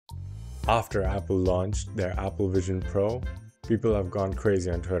After Apple launched their Apple Vision Pro, people have gone crazy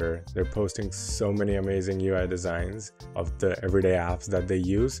on Twitter. They're posting so many amazing UI designs of the everyday apps that they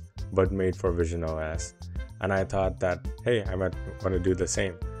use, but made for Vision OS. And I thought that, hey, I might want to do the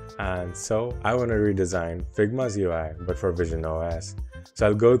same. And so I want to redesign Figma's UI, but for Vision OS. So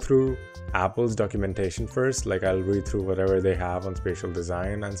I'll go through Apple's documentation first, like I'll read through whatever they have on spatial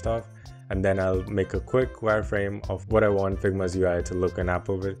design and stuff. And then I'll make a quick wireframe of what I want Figma's UI to look in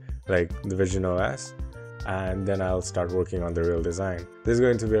Apple with, like the Vision OS. And then I'll start working on the real design. This is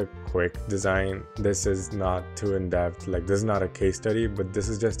going to be a quick design. This is not too in-depth, like this is not a case study, but this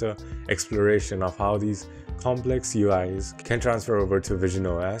is just an exploration of how these complex UIs can transfer over to Vision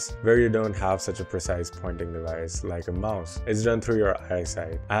OS, where you don't have such a precise pointing device like a mouse. It's done through your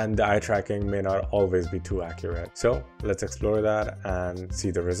eyesight, and the eye tracking may not always be too accurate. So let's explore that and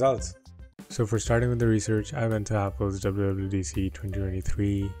see the results. So for starting with the research, I went to Apple's WWDC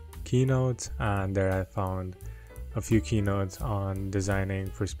 2023 keynotes, and there I found a few keynotes on designing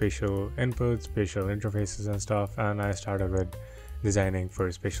for spatial inputs, spatial interfaces and stuff, and I started with designing for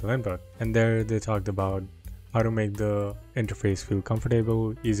spatial input. And there they talked about how to make the interface feel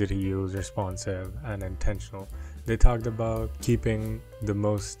comfortable, easy to use, responsive, and intentional. They talked about keeping the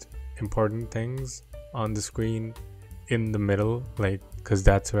most important things on the screen in the middle, like because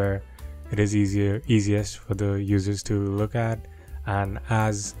that's where it is easiest for the users to look at, and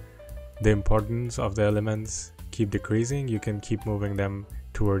as the importance of the elements keep decreasing, you can keep moving them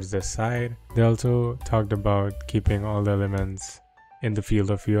towards the side. They also talked about keeping all the elements in the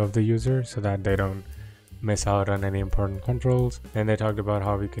field of view of the user so that they don't miss out on any important controls. And they talked about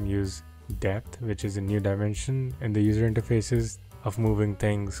how we can use depth, which is a new dimension in the user interfaces of moving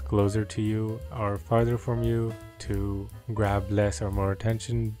things closer to you or farther from you to grab less or more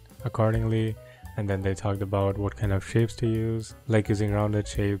attention accordingly. And then they talked about what kind of shapes to use, like using rounded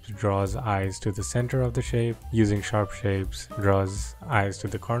shapes draws eyes to the center of the shape, using sharp shapes draws eyes to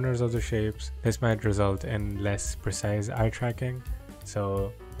the corners of the shapes. This might result in less precise eye tracking,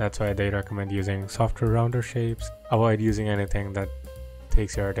 so that's why they recommend using softer, rounder shapes. Avoid using anything that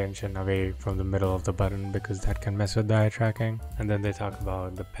takes your attention away from the middle of the button because that can mess with the eye tracking. And then they talk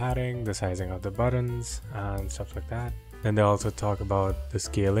about the padding, the sizing of the buttons, and stuff like that. Then they also talk about the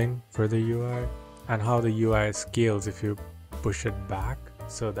scaling for the UI and how the UI scales if you push it back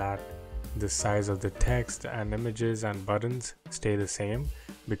so that the size of the text and images and buttons stay the same,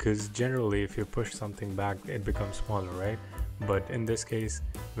 because generally if you push something back it becomes smaller, right? But in this case,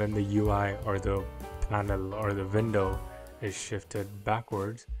 when the UI or the panel or the window is shifted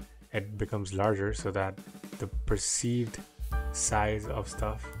backwards, it becomes larger so that the perceived size of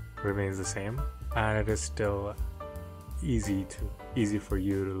stuff remains the same, and it is still easy for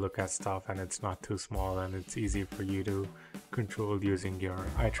you to look at stuff, and it's not too small, and it's easy for you to control using your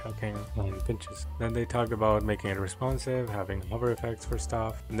eye tracking and pinches. Then they talked about making it responsive, having hover effects for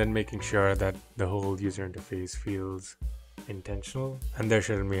stuff, and then making sure that the whole user interface feels intentional and there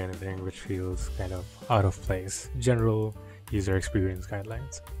shouldn't be anything which feels kind of out of place. General user experience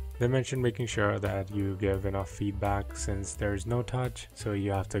guidelines. They mentioned making sure that you give enough feedback since there's no touch, so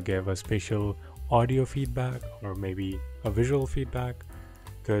you have to give a spatial audio feedback or maybe a visual feedback,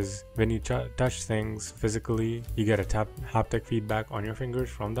 because when you touch things physically you get a haptic feedback on your fingers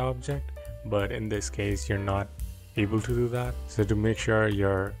from the object, but in this case you're not able to do that. So to make sure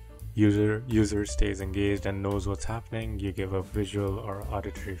your user stays engaged and knows what's happening, you give a visual or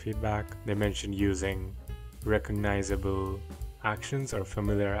auditory feedback. They mentioned using recognizable actions or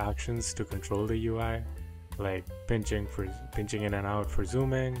familiar actions to control the UI, like pinching in and out for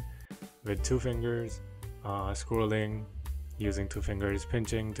zooming with 2 fingers, scrolling using 2 fingers,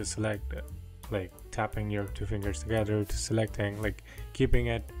 pinching to select, like tapping your 2 fingers together to selecting, like keeping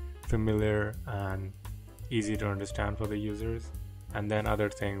it familiar and easy to understand for the users. And then other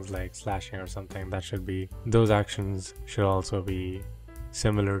things like slashing or something, those actions should also be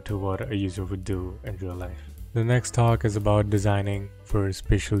similar to what a user would do in real life. The next talk is about designing for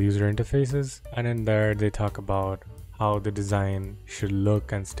spatial user interfaces, and in there they talk about how the design should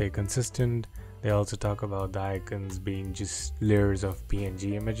look and stay consistent. They also talk about the icons being just layers of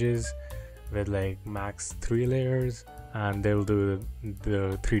PNG images with like max 3 layers, and they'll do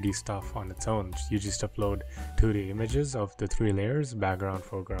the 3D stuff on its own. You just upload 2D images of the 3 layers, background,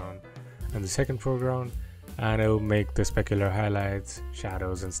 foreground, and the second foreground, and it'll make the specular highlights,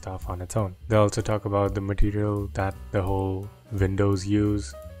 shadows and stuff on its own. They also talk about the material that the whole Windows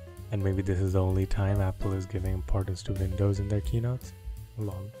use, and maybe this is the only time Apple is giving importance to Windows in their keynotes.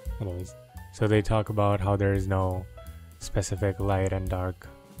 Anyways, so they talk about how there is no specific light and dark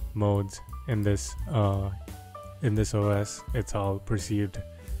modes in this OS. It's all perceived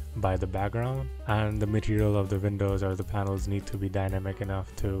by the background, and the material of the windows or the panels need to be dynamic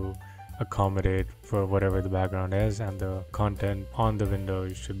enough to accommodate for whatever the background is, and the content on the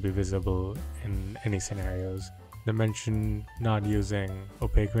window should be visible in any scenarios. They mention not using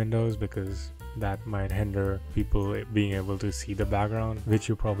opaque windows because that might hinder people being able to see the background, which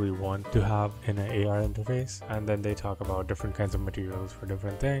you probably want to have in an AR interface. And then they talk about different kinds of materials for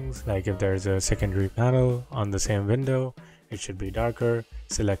different things, like if there's a secondary panel on the same window, it should be darker,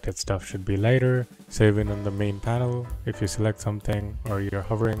 selected stuff should be lighter. So even on the main panel, if you select something or you're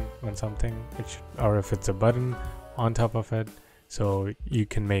hovering on something, or if it's a button on top of it, so you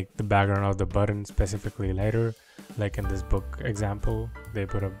can make the background of the button specifically lighter. Like in this book example, they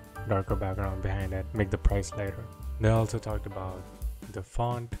put a darker background behind it, make the price lighter. They also talked about the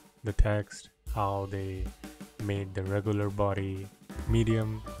font, the text, how they made the regular body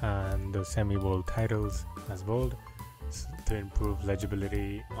medium and the semi-bold titles as bold to improve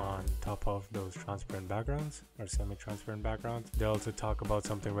legibility on top of those transparent backgrounds or semi-transparent backgrounds. They also talk about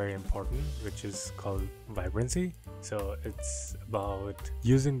something very important, which is called vibrancy. So it's about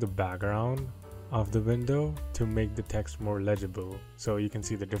using the background of the window to make the text more legible. So you can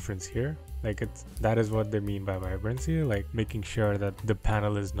see the difference here. Like that is what they mean by vibrancy, like making sure that the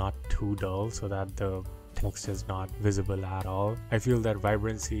panel is not too dull so that the text is not visible at all. I feel that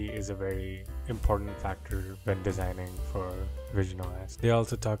vibrancy is a very important factor when designing for Vision OS. They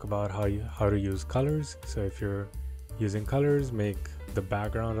also talk about how to use colors. So if you're using colors, make the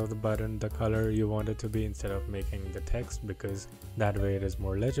background of the button the color you want it to be instead of making the text, because that way it is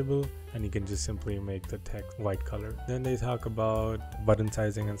more legible and you can just simply make the text white color. Then they talk about button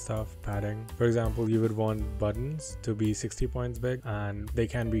sizing and stuff, padding. For example, you would want buttons to be 60 points big, and they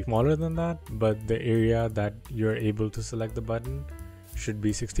can be smaller than that, but the area that you're able to select the button should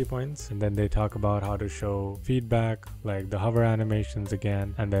be 60 points. And then they talk about how to show feedback, like the hover animations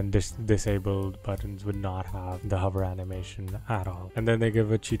again, and then disabled buttons would not have the hover animation at all. And then they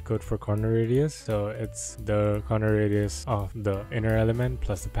give a cheat code for corner radius. So it's the corner radius of the inner element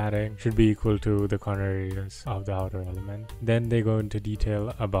plus the padding should be equal to the corner radius of the outer element. Then they go into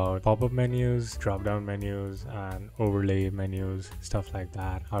detail about pop-up menus, drop-down menus, and overlay menus, stuff like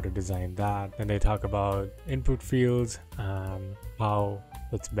that, how to design that. Then they talk about input fields and how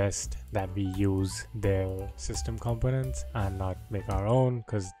it's best that we use their system components and not make our own,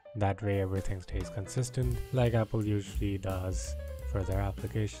 because that way everything stays consistent like Apple usually does for their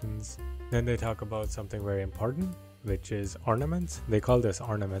applications. Then they talk about something very important, which is ornaments. They call this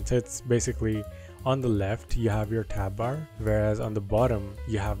ornaments. It's basically on the left you have your tab bar, whereas on the bottom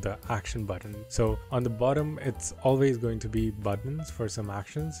you have the action button. So on the bottom it's always going to be buttons for some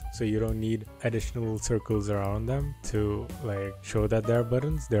actions, so you don't need additional circles around them to like show that they're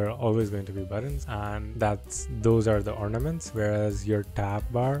buttons. They're always going to be buttons, and those are the ornaments. Whereas your tab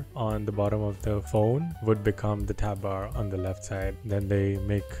bar on the bottom of the phone would become the tab bar on the left side. Then they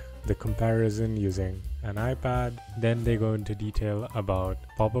make the comparison using an iPad. Then they go into detail about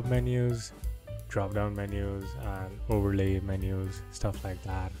pop-up menus, drop-down menus, and overlay menus, stuff like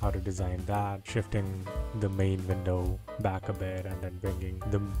that, how to design that, shifting the main window back a bit and then bringing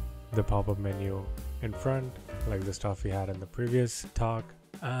the pop-up menu in front, like the stuff we had in the previous talk.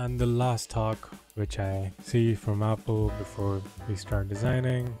 And the last talk, which I see from Apple before we start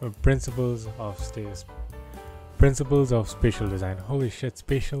designing, principles of spatial design. Holy shit,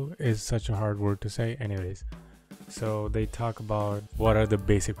 spatial is such a hard word to say. Anyways, so they talk about what are the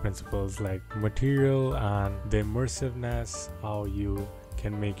basic principles, like material and the immersiveness, how you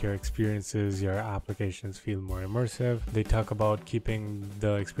can make your experiences, your applications feel more immersive. They talk about keeping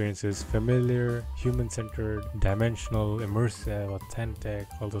the experiences familiar, human-centered, dimensional, immersive, authentic,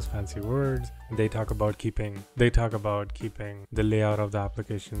 all those fancy words. They talk about keeping the layout of the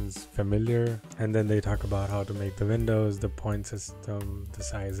applications familiar. And then they talk about how to make the windows, the point system, the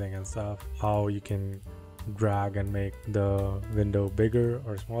sizing and stuff, how you can drag and make the window bigger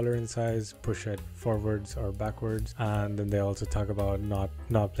or smaller in size, push it forwards or backwards. And then they also talk about not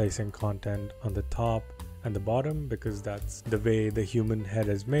placing content on the top and the bottom, because that's the way the human head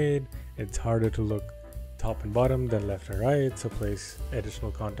is made. It's harder to look top and bottom than left and right, so place additional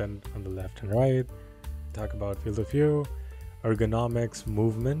content on the left and right. Talk about field of view, ergonomics,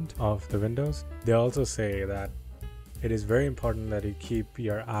 movement of the windows. They also say that it is very important that you keep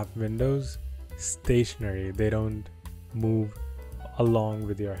your app windows stationary. They don't move along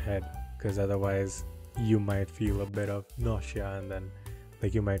with your head, because otherwise you might feel a bit of nausea, and then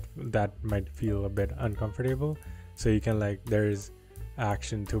that might feel a bit uncomfortable. So you can there's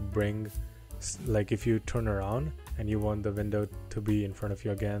action to bring, like if you turn around and you want the window to be in front of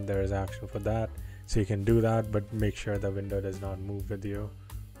you again, there is action for that. So you can do that, but make sure the window does not move with you.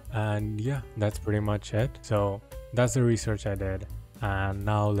 And yeah, that's pretty much it. So that's the research I did. And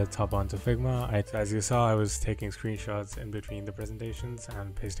now let's hop on to Figma. As you saw, I was taking screenshots in between the presentations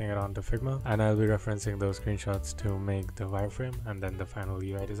and pasting it onto Figma. And I'll be referencing those screenshots to make the wireframe and then the final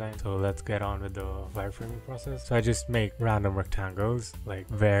UI design. So let's get on with the wireframing process. So I just make random rectangles, like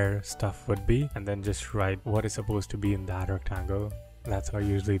where stuff would be, and then just write what is supposed to be in that rectangle. That's how I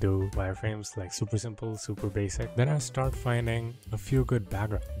usually do wireframes, like super simple, super basic. Then I start finding a few good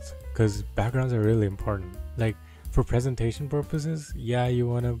backgrounds, because backgrounds are really important. Like, for presentation purposes, yeah, you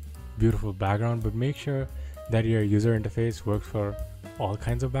want a beautiful background, but make sure that your user interface works for all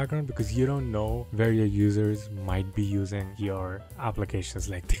kinds of background, because you don't know where your users might be using your applications.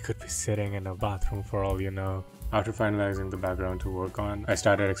 Like, they could be sitting in a bathroom for all you know. After finalizing the background to work on, I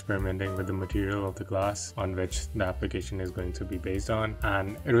started experimenting with the material of the glass on which the application is going to be based on,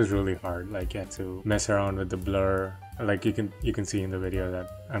 and it was really hard. Like, you had to mess around with the blur. Like, you can see in the video that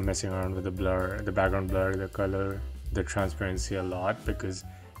I'm messing around with the blur, the background blur, the color, the transparency a lot, because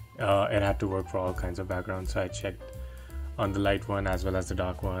it had to work for all kinds of backgrounds. So I checked on the light one as well as the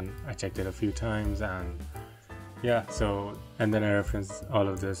dark one. I checked it a few times, and yeah, and then I referenced all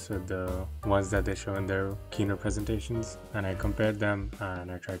of this with the ones that they show in their keynote presentations, and I compared them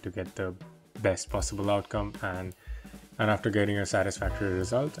and I tried to get the best possible outcome. And after getting a satisfactory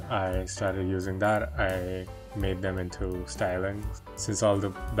result, I started using that. I made them into styling, since all the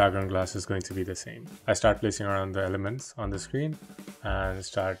background glass is going to be the same. I start placing around the elements on the screen and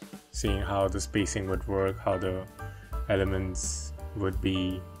start seeing how the spacing would work, how the elements would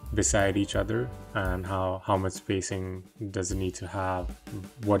be beside each other, and how much spacing does it need to have,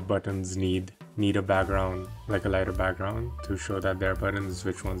 what buttons need a background, like a lighter background, to show that they're buttons,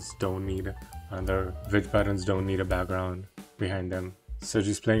 which ones don't need, and which buttons don't need a background behind them. So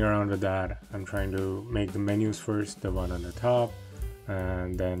just playing around with that, I'm trying to make the menus first, the one on the top,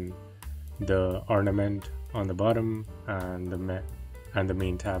 and then the ornament on the bottom, and the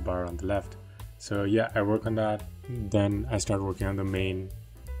main tab bar on the left. So yeah, I work on that. Then I start working on the main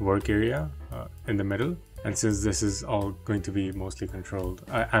work area in the middle. And since this is all going to be mostly controlled,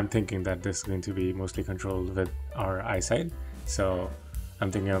 I'm thinking that this is going to be mostly controlled with our eyesight. So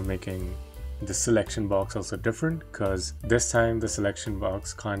I'm thinking of making the selection box also different, because this time the selection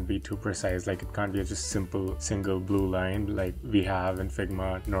box can't be too precise. Like, it can't be a just simple single blue line like we have in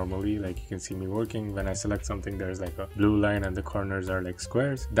Figma normally. Like, you can see me working, when I select something there's like a blue line and the corners are like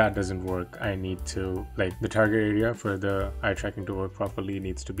squares. That doesn't work. I need to, like, the target area for the eye tracking to work properly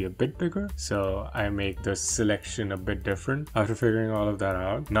needs to be a bit bigger, so I make the selection a bit different. After figuring all of that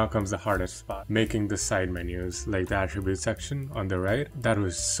out, now comes the hardest spot, making the side menus, like the attribute section on the right. That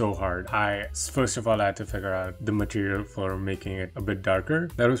was so hard. First of all, I had to figure out the material for making it a bit darker.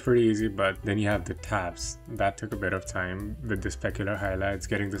 That was pretty easy, but then you have the tabs. That took a bit of time with the specular highlights,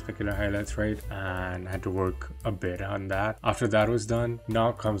 getting the specular highlights right, and I had to work a bit on that. After that was done,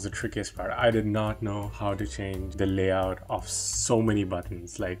 now comes the trickiest part. I did not know how to change the layout of so many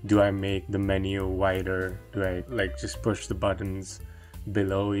buttons. Like, do I make the menu wider? Do I like just push the buttons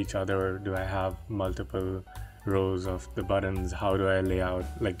below each other? Do I have multiple rows of the buttons? How do I lay out?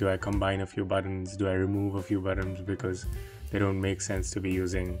 Like, do I combine a few buttons? Do I remove a few buttons because they don't make sense to be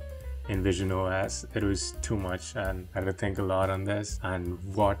using in Vision OS? It was too much, and I had to think a lot on this, and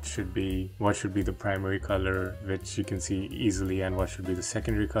what should be the primary color, which you can see easily, and what should be the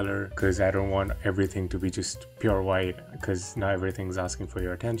secondary color, because I don't want everything to be just pure white, because now everything's asking for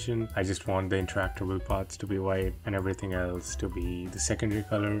your attention. I just want the interactable parts to be white and everything else to be the secondary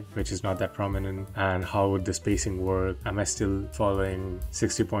color, which is not that prominent. And how would the spacing work? Am I still following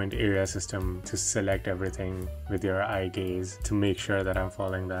 60-point area system to select everything with your eye gaze to make sure that I'm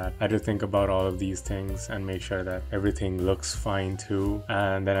following that? I had to think about all of these things and make sure that everything looks fine too.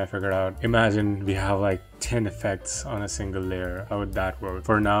 And then I figured out, imagine we have like 10 effects on a single layer. How would that work?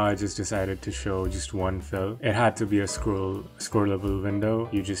 For now, I just decided to show just one fill. It had to be a scrollable window.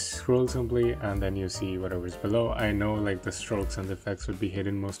 You just scroll simply and then you see whatever's below. I know like the strokes and the effects would be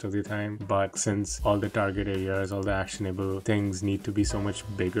hidden most of the time, but since all the target areas, all the actionable things need to be so much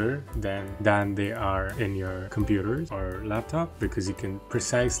bigger than they are in your computers or laptop, because you can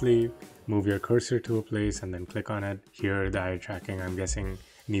precisely move your cursor to a place and then click on it. Here, the eye tracking, I'm guessing,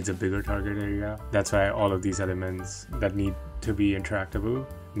 needs a bigger target area. That's why all of these elements that need to be interactable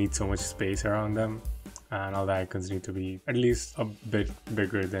need so much space around them, and all the icons need to be at least a bit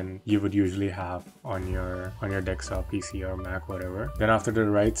bigger than you would usually have on your desktop, PC or Mac, whatever. Then after the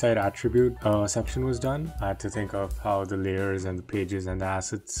right side attribute section was done, I had to think of how the layers and the pages and the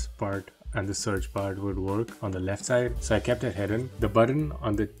assets part and the search bar would work on the left side. So I kept it hidden. The button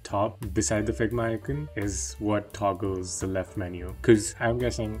on the top beside the Figma icon is what toggles the left menu, because I'm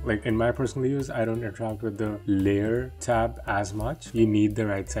guessing, like in my personal use, I don't interact with the layer tab as much. You need the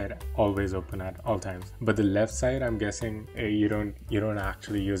right side always open at all times, but the left side, I'm guessing you don't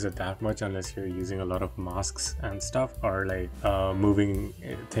actually use it that much unless you're using a lot of masks and stuff, or like moving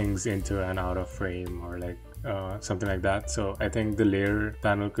things into and out of frame, or like something like that. So I think the layer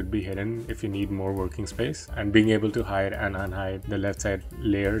panel could be hidden if you need more working space, and being able to hide and unhide the left side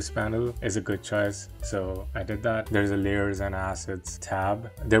layers panel is a good choice. So I did that. There's a layers and assets tab.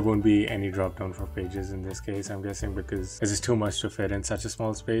 There won't be any drop down for pages in this case, I'm guessing, because it's just too much to fit in such a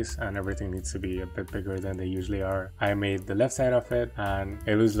small space and everything needs to be a bit bigger than they usually are. I made the left side of it and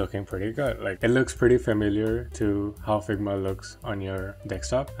it was looking pretty good. Like, it looks pretty familiar to how Figma looks on your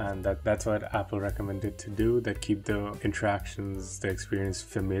desktop, and that's what Apple recommended to do, that keep the interactions, the experience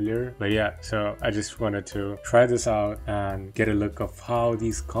familiar. But yeah, so I just wanted to try this out and get a look of how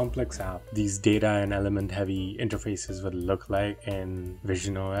these complex apps, these data and element heavy interfaces would look like in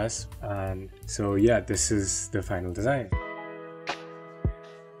Vision OS. And so yeah, this is the final design.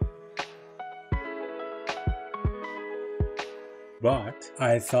 But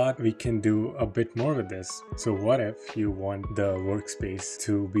I thought we can do a bit more with this. So what if you want the workspace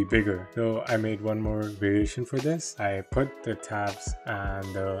to be bigger? So I made one more variation for this. I put the tabs and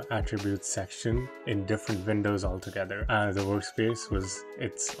the attributes section in different windows altogether, and the workspace was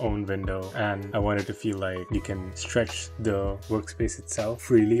its own window, and I wanted to feel like you can stretch the workspace itself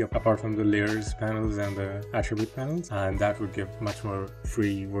freely apart from the layers panels and the attribute panels, and that would give much more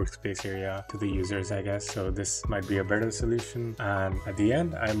free workspace area to the users, I guess. So this might be a better solution. And at the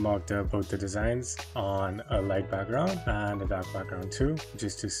end, I mocked up both the designs on a light background and a dark background too,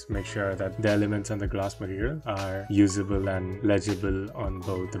 just to make sure that the elements on the gloss material are usable and legible on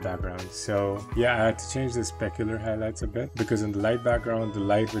both the backgrounds. So yeah, I had to change the specular highlights a bit, because in the light background, the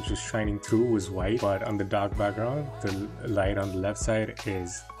light which was shining through was white, but on the dark background, the light on the left side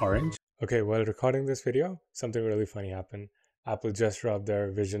is orange. Okay, while recording this video, something really funny happened. Apple just dropped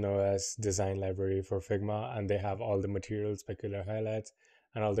their Vision OS design library for Figma, and they have all the material specular highlights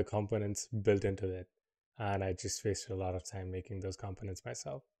and all the components built into it. And I just wasted a lot of time making those components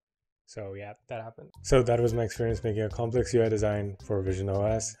myself. So yeah, that happened. So that was my experience making a complex UI design for Vision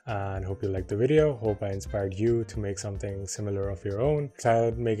OS, and hope you liked the video. Hope I inspired you to make something similar of your own. Try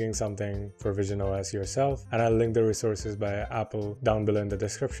out making something for Vision OS yourself, and I'll link the resources by Apple down below in the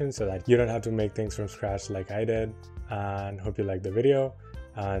description so that you don't have to make things from scratch like I did. And hope you liked the video,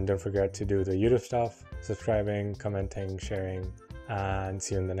 and don't forget to do the YouTube stuff, subscribing, commenting, sharing, and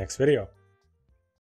see you in the next video.